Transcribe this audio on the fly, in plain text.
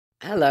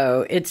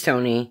Hello, it's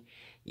Tony.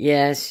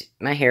 Yes,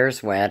 my hair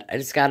is wet. I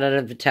just got out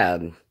of the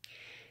tub.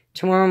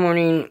 Tomorrow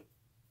morning,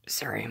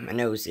 sorry, my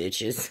nose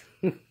itches.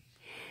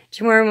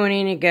 Tomorrow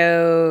morning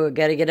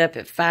gotta get up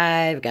at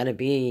 5, gotta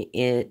be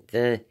at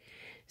the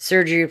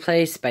surgery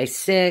place by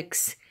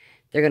 6.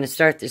 They're gonna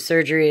start the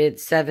surgery at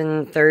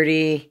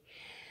 7:30.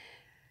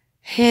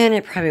 And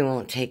it probably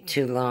won't take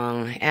too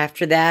long.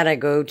 After that, I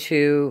go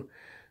to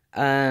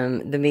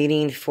the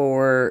meeting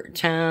for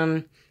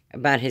Tom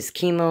about his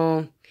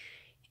chemo.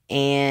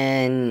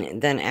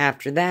 And then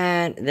after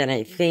that, then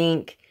I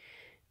think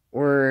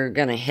we're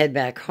going to head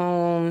back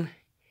home.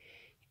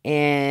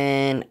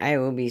 And I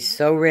will be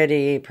so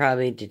ready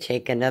probably to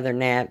take another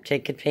nap,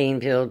 take a pain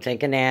pill,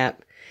 take a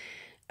nap.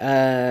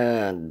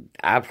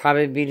 I'll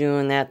probably be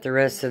doing that the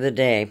rest of the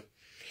day.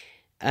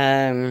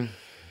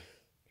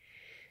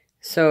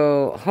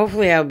 So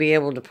hopefully I'll be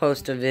able to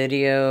post a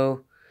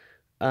video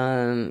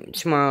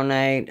tomorrow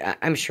night.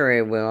 I'm sure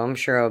I will. I'm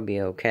sure I'll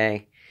be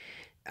okay.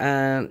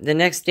 The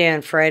next day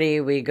on Friday,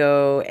 we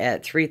go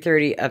at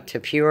 3:30 up to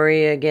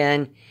Peoria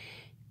again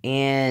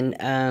and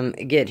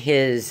get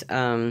his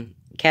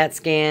CAT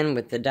scan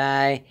with the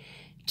dye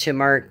to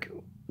mark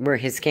where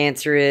his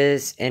cancer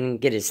is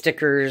and get his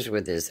stickers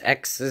with his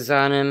X's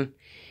on him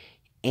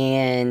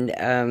and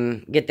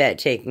get that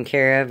taken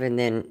care of and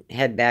then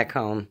head back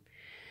home.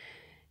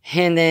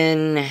 And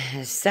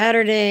then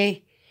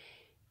Saturday,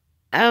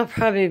 I'll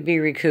probably be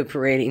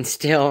recuperating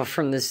still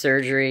from the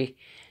surgery.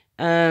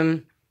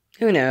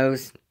 Who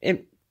knows?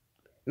 It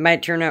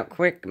might turn out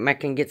quick. I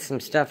can get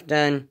some stuff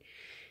done.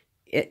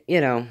 This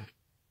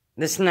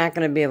is not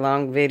going to be a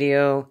long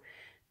video.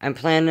 I'm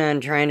planning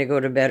on trying to go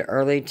to bed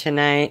early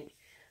tonight.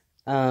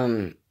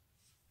 I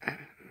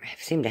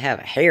seem to have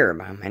a hair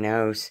on my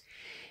nose.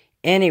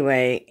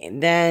 Anyway,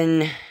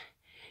 then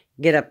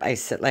get up,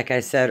 like I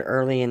said,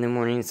 early in the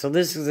morning. So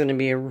this is going to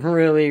be a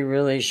really,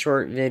 really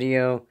short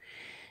video.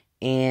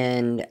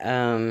 And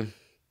I'm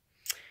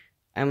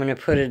going to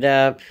put it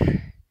up.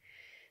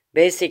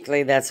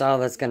 Basically, that's all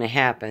that's going to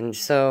happen.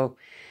 So,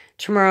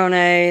 tomorrow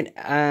night,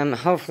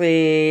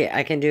 hopefully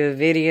I can do a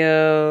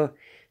video,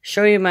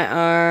 show you my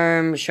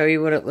arm, show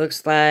you what it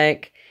looks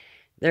like.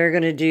 They're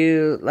going to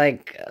do,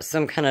 like,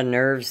 some kind of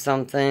nerve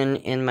something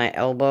in my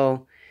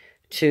elbow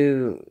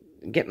to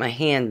get my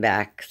hand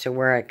back to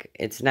where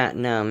it's not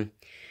numb.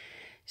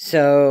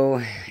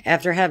 So,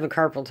 after having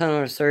carpal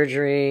tunnel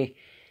surgery,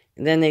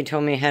 then they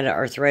told me I had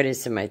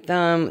arthritis in my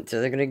thumb, so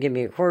they're going to give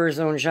me a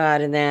cortisone shot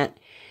in that.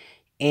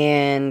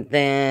 And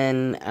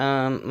then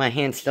my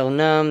hand's still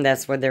numb.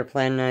 That's what they're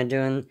planning on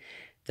doing.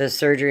 The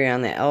surgery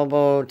on the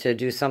elbow to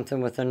do something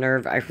with the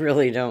nerve. I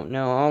really don't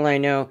know. All I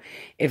know,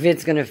 if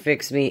it's going to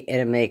fix me,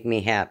 it'll make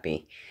me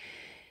happy.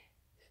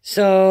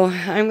 So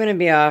I'm going to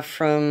be off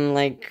from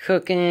like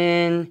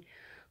cooking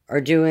or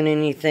doing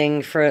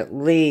anything for at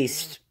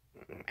least,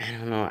 I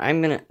don't know.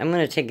 I'm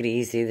gonna take it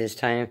easy this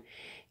time.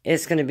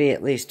 It's going to be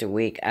at least a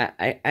week.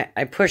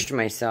 I pushed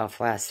myself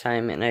last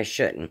time and I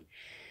shouldn't.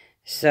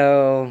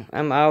 So,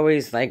 I'm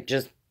always, like,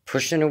 just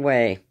pushing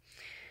away.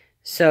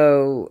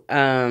 So,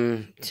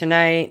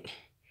 tonight,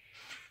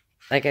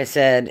 like I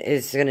said,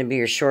 it's going to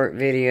be a short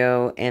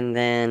video, and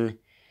then,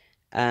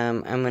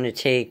 I'm going to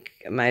take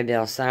my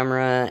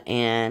Balsamra,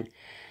 and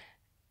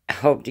I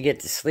hope to get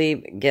to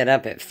sleep, get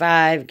up at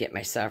 5, get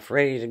myself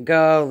ready to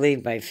go,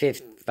 leave by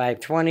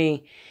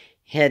 5:20,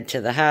 head to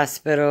the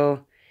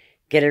hospital,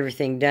 get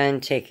everything done,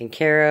 taken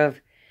care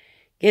of.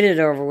 Get it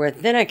over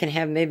with. Then I can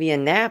have maybe a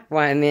nap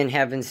while I'm in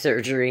having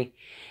surgery.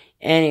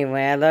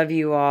 Anyway, I love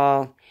you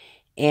all.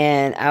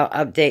 And I'll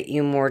update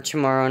you more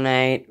tomorrow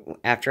night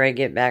after I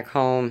get back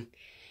home.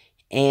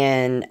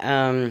 And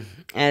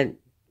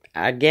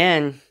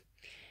again,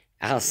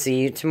 I'll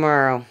see you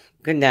tomorrow.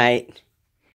 Good night.